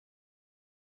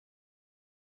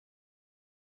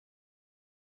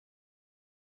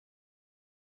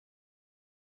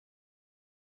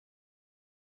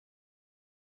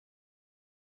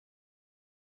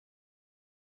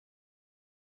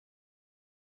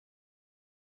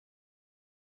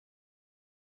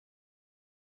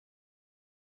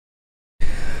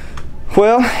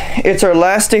Well, it's our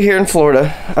last day here in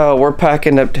Florida. We're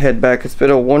packing up to head back. It's been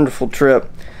a wonderful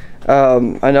trip.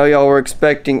 I know y'all were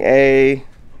expecting a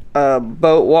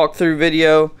boat walkthrough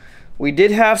video. We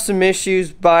did have some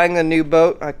issues buying a new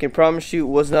boat. I can promise you it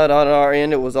was not on our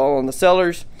end. It was all on the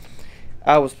sellers.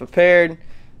 I was prepared.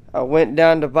 I went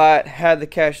down to buy it, had the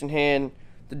cash in hand.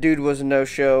 The dude was a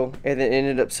no-show, and then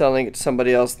ended up selling it to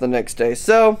somebody else the next day.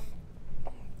 So,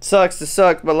 sucks to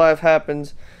suck, but life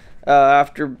happens.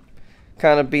 After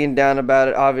kind of being down about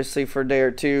it, obviously, for a day or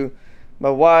two,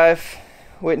 my wife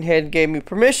went ahead and gave me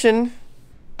permission.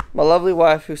 My lovely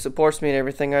wife, who supports me in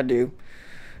everything I do.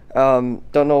 Don't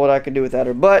know what I could do without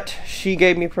her, but she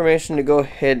gave me permission to go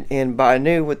ahead and buy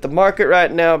new. With the market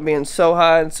right now being so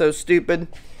high and so stupid,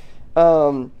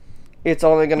 it's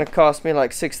only going to cost me like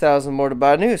 $6,000 more to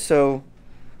buy new, so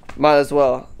might as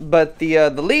well. But the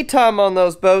lead time on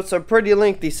those boats are pretty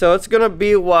lengthy, so it's going to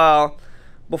be a while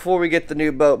before we get the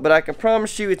new boat, but I can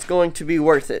promise you it's going to be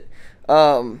worth it.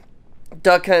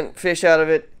 Duck hunt fish out of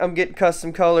it. I'm getting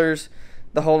custom colors,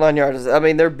 the whole 9 yards. I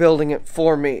mean, they're building it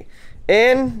for me.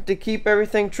 And to keep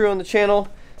everything true on the channel,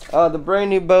 the brand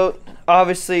new boat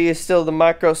obviously is still the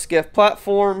micro skiff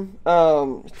platform.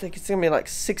 I think it's gonna be like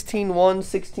 16.1,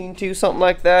 16.2, something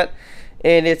like that.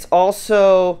 And it's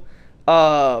also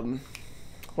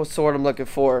what's the word I'm looking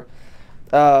for?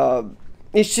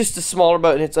 It's just a smaller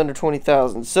boat, and it's under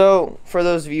 20,000. So for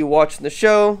those of you watching the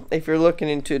show, if you're looking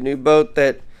into a new boat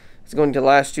that is going to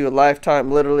last you a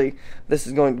lifetime, literally, this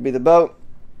is going to be the boat.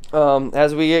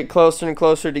 As we get closer and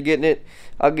closer to getting it,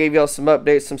 I'll give y'all some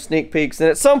updates, some sneak peeks, and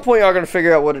at some point y'all gonna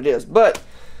figure out what it is. But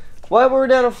while we're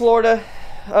down in Florida,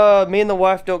 me and the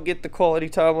wife don't get the quality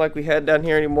time like we had down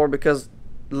here anymore because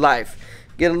life.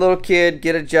 Get a little kid,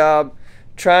 get a job,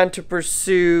 trying to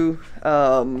pursue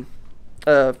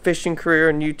a fishing career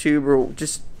on YouTube, or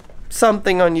just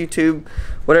something on YouTube,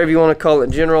 whatever you want to call it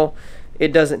in general.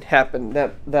 It doesn't happen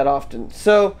that often.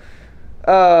 So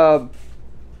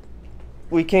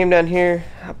we came down here,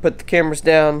 I put the cameras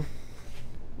down.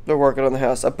 They're working on the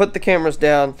house. I put the cameras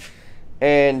down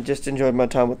and just enjoyed my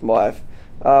time with my wife.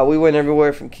 We went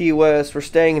everywhere from Key West. We're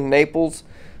staying in Naples,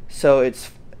 so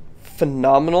it's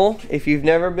phenomenal. If you've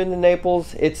never been to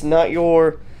Naples, it's not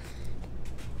your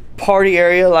party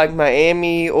area like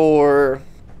Miami or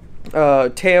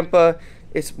Tampa.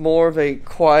 It's more of a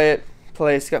quiet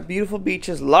place. Got beautiful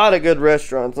beaches, a lot of good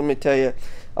restaurants. Let me tell you,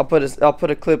 I'll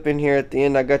put a clip in here at the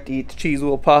end. I got to eat the cheese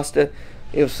wheel pasta.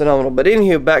 It was phenomenal. But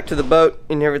anywho, back to the boat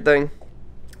and everything.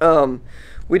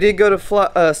 We did go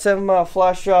to 7 Mile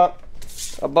Fly Shop.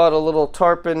 I bought a little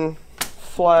tarpon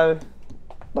flyberry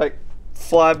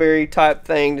type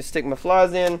thing to stick my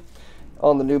flies in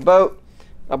on the new boat.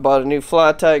 I bought a new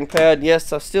fly tagging pad.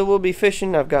 Yes, I still will be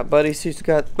fishing. I've got buddies who's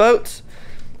got boats,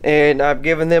 and I've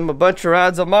given them a bunch of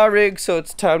rides on my rig, so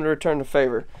it's time to return the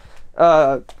favor.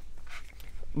 Bought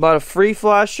a free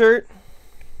fly shirt,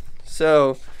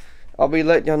 so I'll be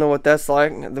letting y'all know what that's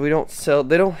like. They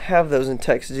don't have those in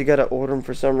Texas. You gotta order them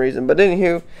for some reason. But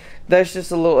anywho, that's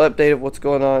just a little update of what's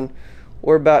going on.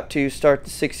 We're about to start the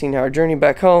 16-hour journey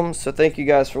back home, so thank you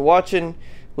guys for watching.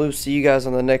 We'll see you guys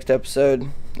on the next episode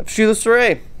of Shoeless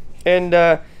Ray, and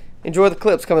enjoy the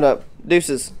clips coming up.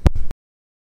 Deuces.